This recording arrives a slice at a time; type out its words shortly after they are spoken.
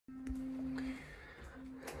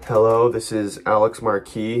Hello, this is Alex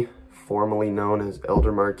Marquis, formerly known as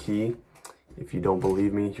Elder Marquis. If you don't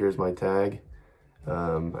believe me, here's my tag.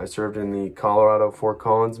 I served in the Colorado Fort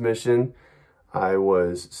Collins mission. I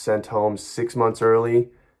was sent home 6 months early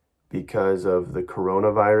because of the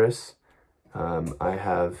coronavirus. I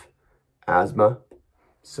have asthma,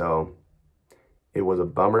 so it was a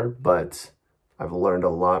bummer, but I've learned a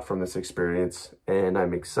lot from this experience, and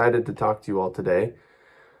I'm excited to talk to you all today.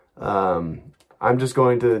 I'm just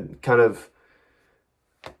going to kind of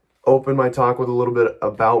open my talk with a little bit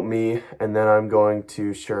about me, and then I'm going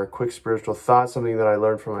to share a quick spiritual thought, something that I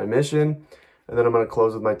learned from my mission, and then I'm going to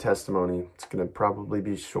close with my testimony. It's going to probably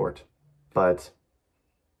be short, but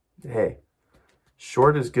hey,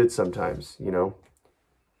 short is good sometimes, you know,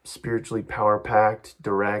 spiritually power-packed,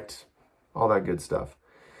 direct, all that good stuff.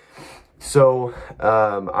 So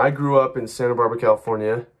I grew up in Santa Barbara,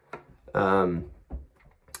 California.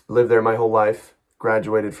 Lived there my whole life,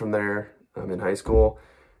 graduated from there in high school,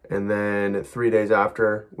 and then 3 days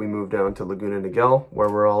after, we moved down to Laguna Niguel, where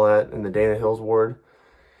we're all at in the Dana Hills ward.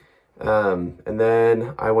 And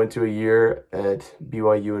then I went to a year at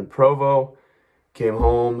BYU in Provo, came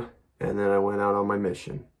home, and then I went out on my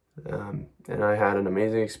mission. And I had an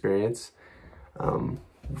amazing experience.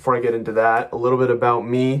 Before I get into that, a little bit about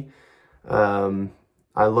me.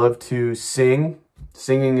 I love to sing.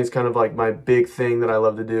 Singing is kind of like my big thing that I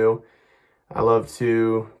love to do. I love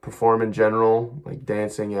to perform in general, like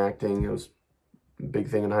dancing, acting. It was a big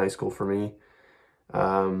thing in high school for me.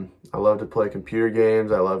 I love to play computer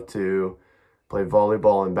games. I love to play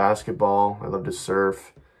volleyball and basketball. I love to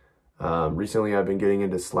surf. Recently, I've been getting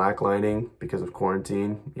into slacklining because of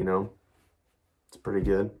quarantine. You know, it's pretty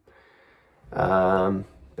good. But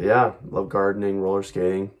yeah, love gardening, roller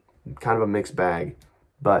skating. Kind of a mixed bag,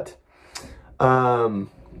 but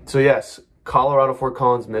so yes, Colorado Fort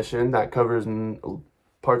Collins mission, that covers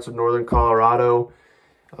parts of northern Colorado,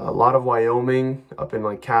 a lot of Wyoming, up in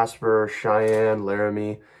like Casper, Cheyenne,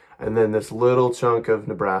 Laramie, and then this little chunk of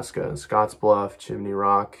Nebraska, Scottsbluff, Chimney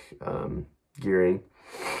Rock, Gearing.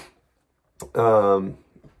 And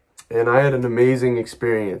I had an amazing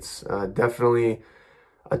experience, definitely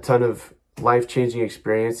a ton of life-changing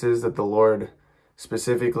experiences that the Lord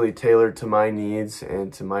specifically tailored to my needs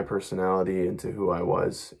and to my personality and to who I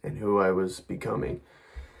was and who I was becoming.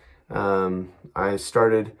 I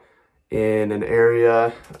started in an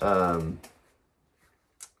area, the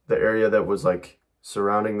area that was like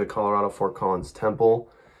surrounding the Colorado Fort Collins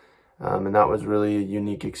Temple. And that was really a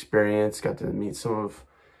unique experience. Got to meet some of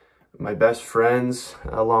my best friends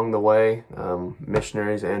along the way,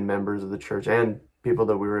 missionaries and members of the church and people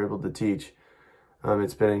that we were able to teach.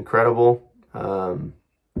 It's been incredible.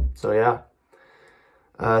 So yeah,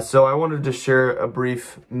 so I wanted to share a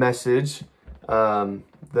brief message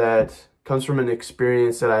that comes from an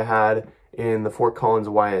experience that I had in the Fort Collins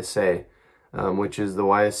YSA, which is the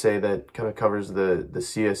YSA that kind of covers the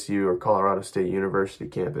CSU or Colorado State University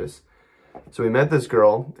campus. So we met this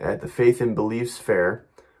girl at the Faith and Beliefs Fair,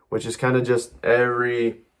 which is kind of just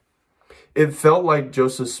it felt like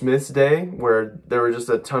Joseph Smith's day, where there were just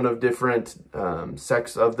a ton of different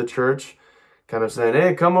sects of the church kind of saying,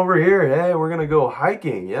 hey, come over here. Hey, we're going to go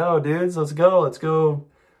hiking. Yo, dudes, let's go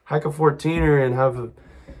hike a 14er and have a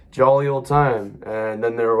jolly old time. And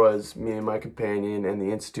then there was me and my companion and the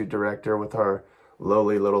institute director with our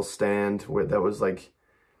lowly little stand that was like,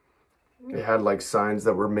 it had like signs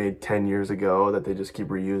that were made 10 years ago that they just keep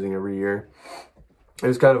reusing every year. It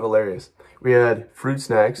was kind of hilarious. We had fruit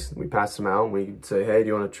snacks. We passed them out and we'd say, hey, do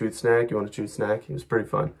you want a truth snack? You want a truth snack? It was pretty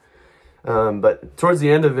fun. But towards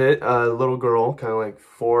the end of it, a little girl, kind of like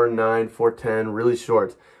 4'9", 4'10", really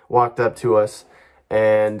short, walked up to us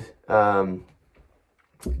and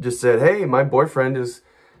just said, hey, my boyfriend is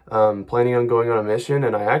planning on going on a mission,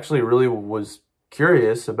 and I actually really was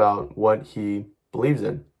curious about what he believes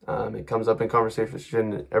in. It comes up in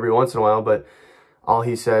conversation every once in a while, but all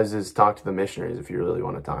he says is talk to the missionaries if you really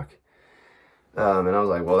want to talk. And I was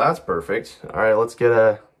like, well, that's perfect. All right, let's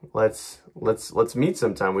meet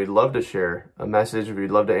sometime. We'd love to share a message. We'd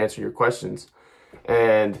love to answer your questions.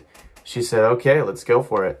 And she said, okay, let's go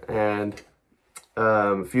for it. And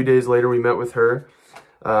a few days later, we met with her,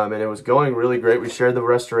 and it was going really great. We shared the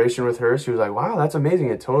restoration with her. She was like, wow, that's amazing.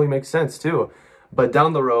 It totally makes sense too. But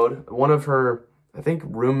down the road, one of her, I think,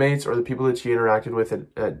 roommates or the people that she interacted with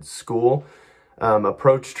at school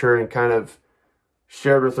approached her and kind of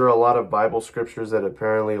shared with her a lot of Bible scriptures that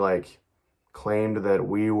apparently like claimed that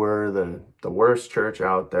we were the worst church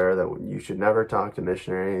out there, that you should never talk to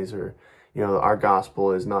missionaries, or, you know, our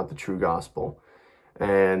gospel is not the true gospel.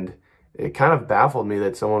 And it kind of baffled me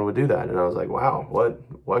that someone would do that. And I was like, wow,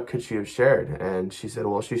 what could she have shared? And she said,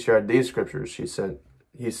 well, she shared these scriptures. She sent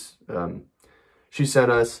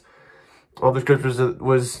us all the scriptures that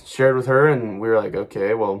was shared with her, and we were like,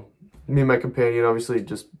 okay, well, me and my companion obviously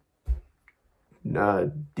just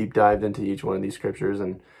deep dived into each one of these scriptures,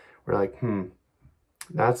 and we're like,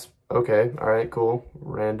 that's okay, all right, cool,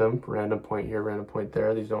 random point here, random point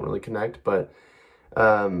there, these don't really connect. But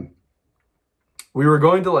we were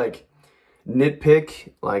going to like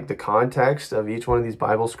nitpick like the context of each one of these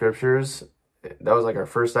Bible scriptures. That was like our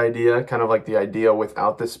first idea, kind of like the idea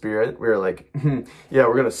without the Spirit. We were like, yeah,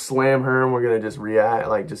 we're gonna slam her and we're gonna just react,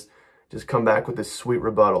 like just come back with this sweet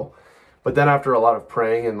rebuttal. But then after a lot of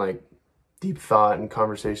praying and like deep thought and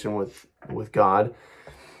conversation with God,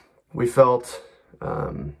 we felt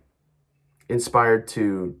inspired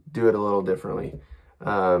to do it a little differently.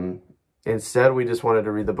 Instead, we just wanted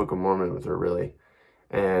to read the Book of Mormon with her, really.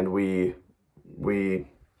 And we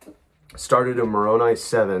started in Moroni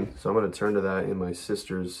 7, so I'm going to turn to that in my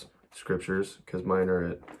sister's scriptures, because mine are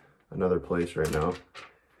at another place right now.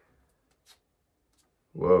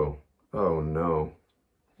 Whoa. Oh, no.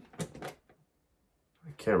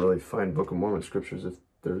 I can't really find Book of Mormon scriptures if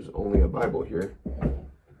there's only a Bible here.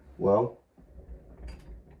 Well,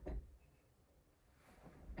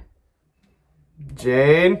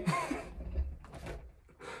 Jane?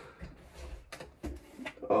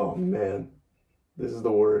 Oh, man. This is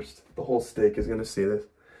the worst. The whole stake is going to see this.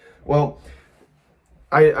 Well,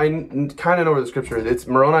 I kind of know where the scripture is. It's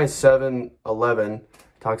Moroni 7:11.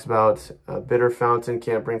 Talks about a bitter fountain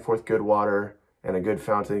can't bring forth good water, and a good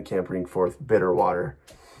fountain can't bring forth bitter water.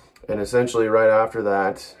 And essentially right after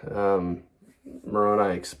that,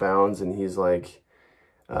 Moroni expounds, and he's like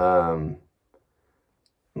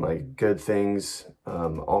good things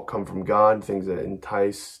all come from God. Things that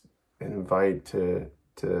entice and invite to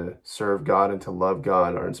serve God and to love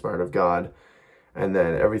God are inspired of God. And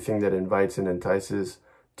then everything that invites and entices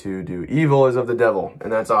to do evil is of the devil.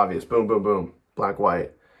 And that's obvious. Boom, boom, boom. Black,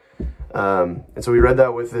 white. And so we read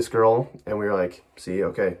that with this girl, and we were like, see,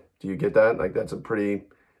 okay, do you get that? Like, that's a pretty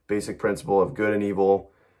basic principle of good and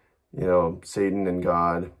evil, you know, Satan and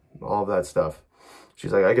God, all of that stuff.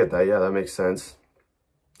 She's like, I get that. Yeah, that makes sense.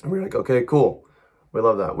 And we were like, okay, cool. We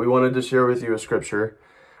love that. We wanted to share with you a scripture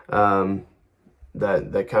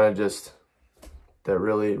that kind of just, that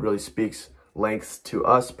really speaks lengths to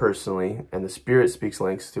us personally, and the Spirit speaks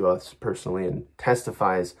lengths to us personally, and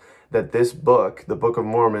testifies that this book, the Book of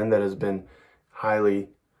Mormon, that has been highly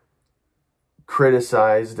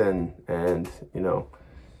criticized and you know,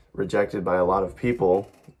 rejected by a lot of people,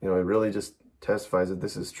 you know, it really just testifies that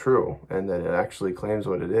this is true and that it actually claims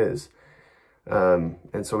what it is.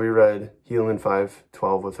 And so we read Helaman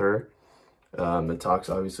 5:12 with her. It talks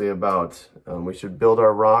obviously about we should build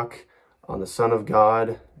our rock on the Son of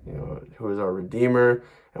God, you know, who is our Redeemer.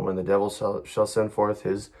 And when the devil shall send forth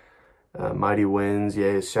his mighty winds,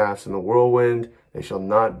 yea, his shafts in the whirlwind, they shall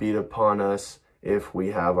not beat upon us if we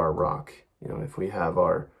have our rock, you know, if we have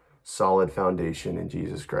our solid foundation in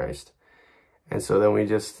Jesus Christ. And so then we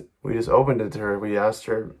just opened it to her. We asked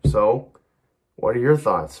her, so what are your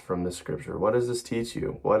thoughts from this scripture? What does this teach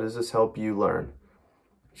you? What does this help you learn?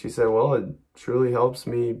 She said, well, it truly helps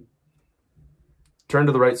me turn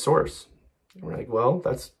to the right source. And we're like, well,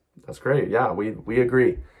 that's great. Yeah, we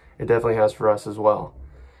agree. It definitely has for us as well.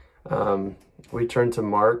 We turned to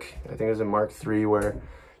Mark, I think it was in Mark 3, where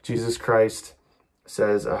Jesus Christ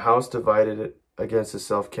says, a house divided against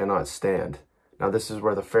itself cannot stand. Now, this is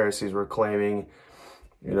where the Pharisees were claiming,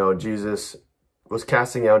 you know, Jesus was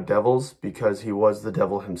casting out devils because he was the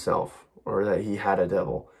devil himself, or that he had a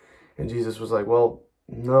devil. And Jesus was like, well,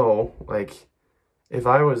 no, like, if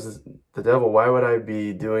I was the devil, why would I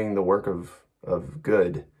be doing the work of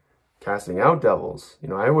good, casting out devils? You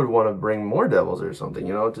know, I would want to bring more devils or something,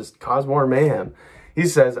 you know, just cause more mayhem. He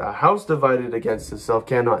says, a house divided against itself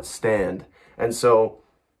cannot stand. And so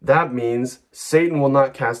that means Satan will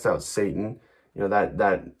not cast out Satan. You know,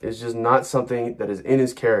 that is just not something that is in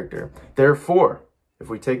his character. Therefore, if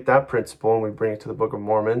we take that principle and we bring it to the Book of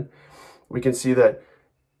Mormon, we can see that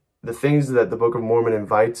the things that the Book of Mormon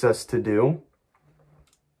invites us to do,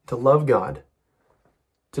 to love God,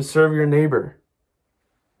 to serve your neighbor.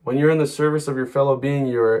 When you're in the service of your fellow being,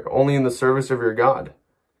 you're only in the service of your God.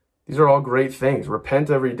 These are all great things. Repent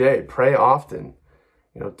every day. Pray often.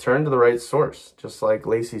 You know, turn to the right source, just like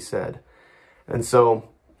Lacey said. And so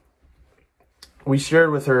we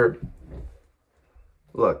shared with her,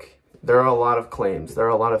 look, there are a lot of claims. There are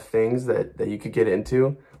a lot of things that you could get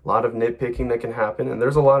into, a lot of nitpicking that can happen. And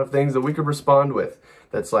there's a lot of things that we could respond with.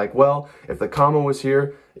 That's like, well, if the comma was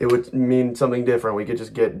here, it would mean something different. We could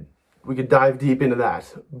just get could dive deep into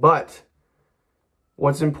that. But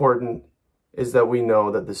what's important is that we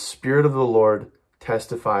know that the Spirit of the Lord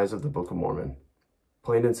testifies of the Book of Mormon.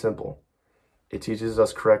 Plain and simple. It teaches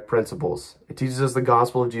us correct principles. It teaches us the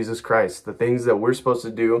gospel of Jesus Christ, the things that we're supposed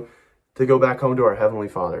to do to go back home to our Heavenly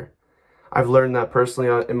Father. I've learned that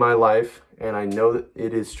personally in my life, and I know that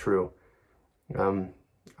it is true.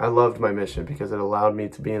 I loved my mission because it allowed me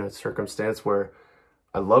to be in a circumstance where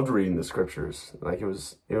I loved reading the scriptures. Like it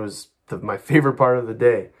was my favorite part of the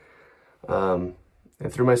day. And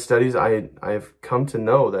through my studies, I've come to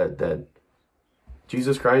know that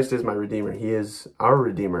Jesus Christ is my Redeemer. He is our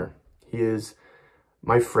Redeemer. He is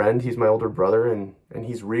my friend. He's my older brother, and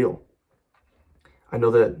he's real. I know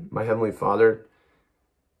that my Heavenly Father,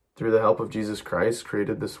 through the help of Jesus Christ,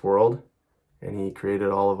 created this world, and he created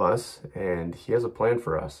all of us, and he has a plan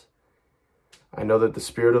for us. I know that the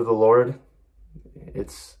Spirit of the Lord,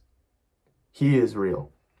 he is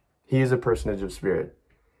real. He is a personage of spirit.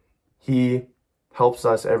 He helps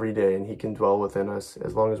us every day, and he can dwell within us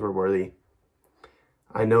as long as we're worthy.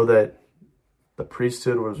 I know that the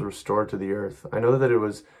priesthood was restored to the earth. I know that it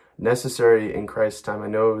was necessary in Christ's time. I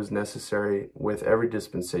know it was necessary with every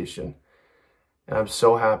dispensation. And I'm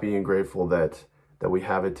so happy and grateful that we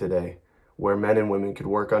have it today, where men and women could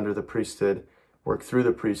work under the priesthood, work through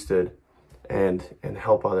the priesthood, and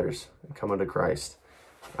help others come unto Christ.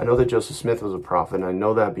 I know that Joseph Smith was a prophet, and I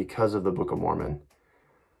know that because of the Book of Mormon.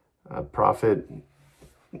 A prophet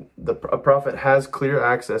has clear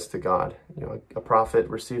access to God. You know, a prophet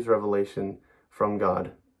receives revelation from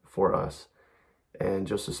God for us. And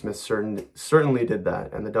Joseph Smith certainly did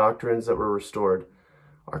that. And the doctrines that were restored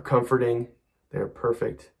are comforting, they're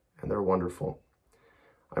perfect, and they're wonderful.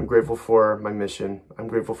 I'm grateful for my mission. I'm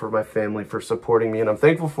grateful for my family for supporting me. And I'm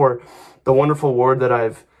thankful for the wonderful ward that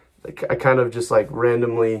I kind of just like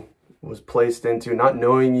randomly was placed into, not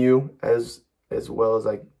knowing you as well as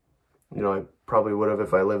I probably would have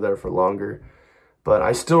if I lived there for longer. But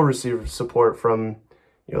I still receive support from,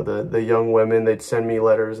 the young women. They'd send me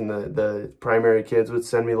letters, and the primary kids would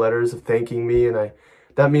send me letters of thanking me, and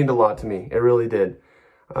that meant a lot to me. It really did.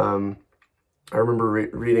 I remember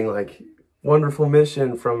reading like wonderful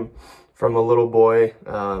mission from a little boy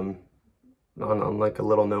on like a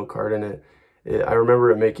little note card, and I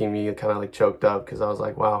remember it making me kind of like choked up, because I was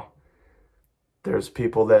like, wow, there's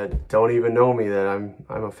people that don't even know me that I'm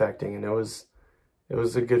affecting, and it was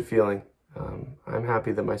a good feeling. I'm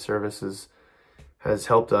happy that my service has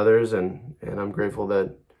helped others, and I'm grateful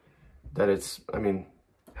that it's,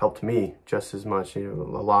 helped me just as much, a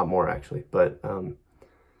lot more actually. But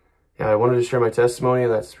yeah, I wanted to share my testimony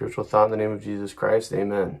and that spiritual thought in the name of Jesus Christ.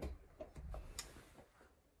 Amen.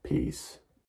 Peace.